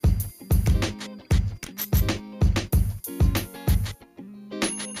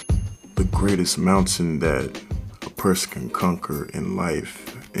The greatest mountain that a person can conquer in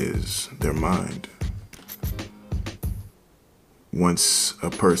life is their mind. Once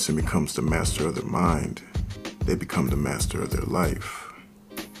a person becomes the master of their mind, they become the master of their life.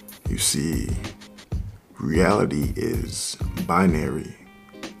 You see, reality is binary.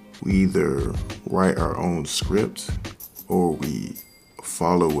 We either write our own script or we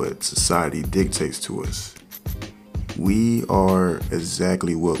follow what society dictates to us. We are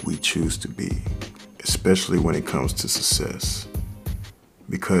exactly what we choose to be, especially when it comes to success.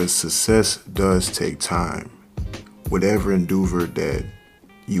 Because success does take time. Whatever endeavor that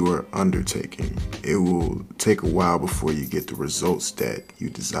you are undertaking, it will take a while before you get the results that you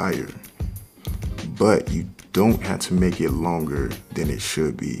desire. But you don't have to make it longer than it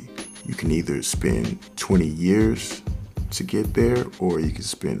should be. You can either spend 20 years to get there or you can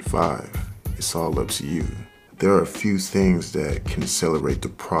spend 5. It's all up to you. There are a few things that can accelerate the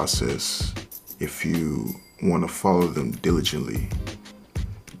process if you want to follow them diligently.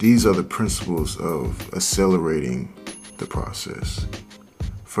 These are the principles of accelerating the process.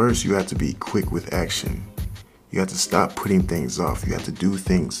 First, you have to be quick with action. You have to stop putting things off. You have to do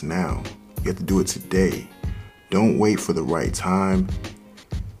things now. You have to do it today. Don't wait for the right time.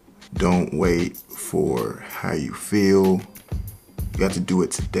 Don't wait for how you feel. You have to do it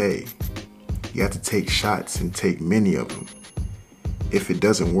today. You have to take shots and take many of them. If it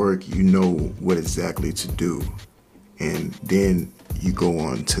doesn't work, you know what exactly to do. And then you go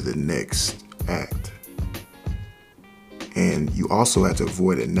on to the next act. And you also have to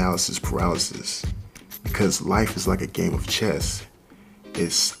avoid analysis paralysis, because life is like a game of chess.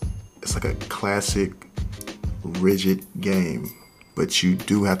 It's like a classic, rigid game, but you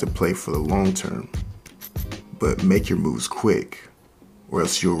do have to play for the long term. But make your moves quick, or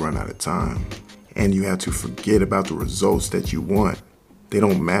else you'll run out of time. And you have to forget about the results that you want. They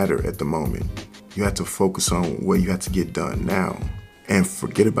don't matter at the moment. You have to focus on what you have to get done now. And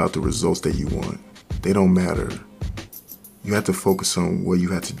forget about the results that you want. They don't matter. You have to focus on what you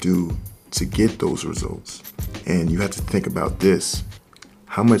have to do to get those results. And you have to think about this.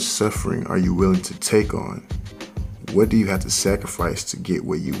 How much suffering are you willing to take on? What do you have to sacrifice to get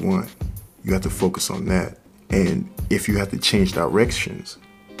what you want? You have to focus on that. And if you have to change directions,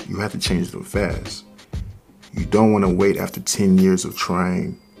 you have to change them fast. You don't want to wait after 10 years of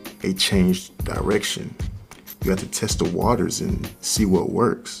trying a changed direction. You have to test the waters and see what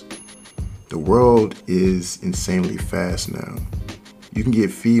works. The world is insanely fast now. You can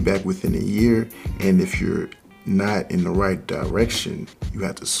get feedback within a year, and if you're not in the right direction, you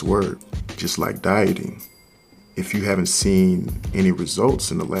have to swerve, just like dieting. If you haven't seen any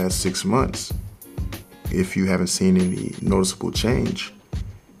results in the last 6 months, if you haven't seen any noticeable change,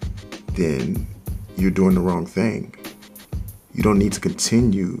 then you're doing the wrong thing. You don't need to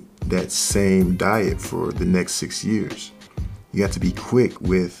continue that same diet for the next 6 years. You have to be quick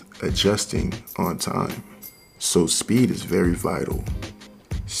with adjusting on time. So speed is very vital.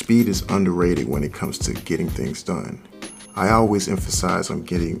 Speed is underrated when it comes to getting things done. I always emphasize on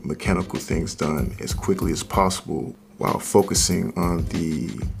getting mechanical things done as quickly as possible while focusing on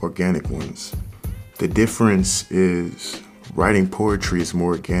the organic ones. The difference is writing poetry is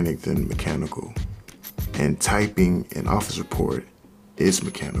more organic than mechanical, and typing an office report is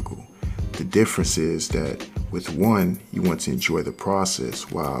mechanical. The difference is that with one, you want to enjoy the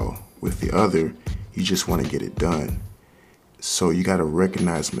process, while with the other, you just want to get it done. So you got to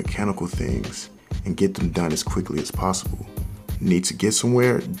recognize mechanical things and get them done as quickly as possible. Need to get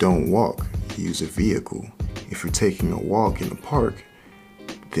somewhere? Don't walk. Use a vehicle. If you're taking a walk in the park,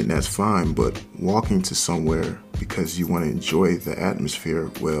 then that's fine, but walking to somewhere because you want to enjoy the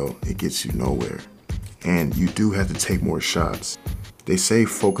atmosphere, well, it gets you nowhere. And you do have to take more shots. They say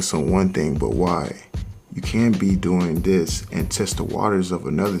focus on one thing, but why? You can't be doing this and test the waters of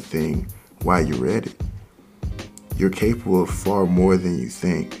another thing while you're at it. You're capable of far more than you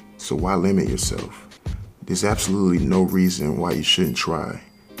think, so why limit yourself? There's absolutely no reason why you shouldn't try.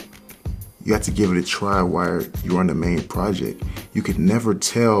 You have to give it a try while you're on the main project. You could never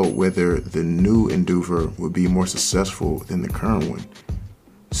tell whether the new endeavor will be more successful than the current one.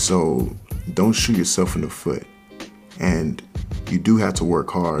 So don't shoot yourself in the foot. And you do have to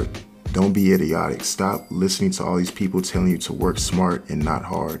work hard. Don't be idiotic. Stop listening to all these people telling you to work smart and not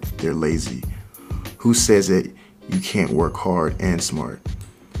hard. They're lazy. Who says that you can't work hard and smart?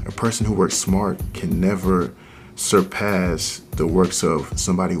 A person who works smart can never surpass the works of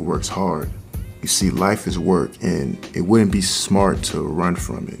somebody who works hard. You see, life is work, and it wouldn't be smart to run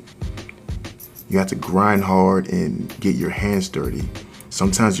from it. You have to grind hard and get your hands dirty.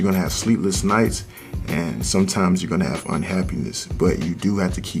 Sometimes you're gonna have sleepless nights, and sometimes you're gonna have unhappiness, but you do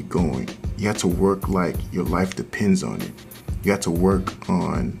have to keep going. You have to work like your life depends on it. You have to work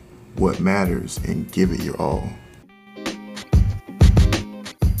on what matters and give it your all.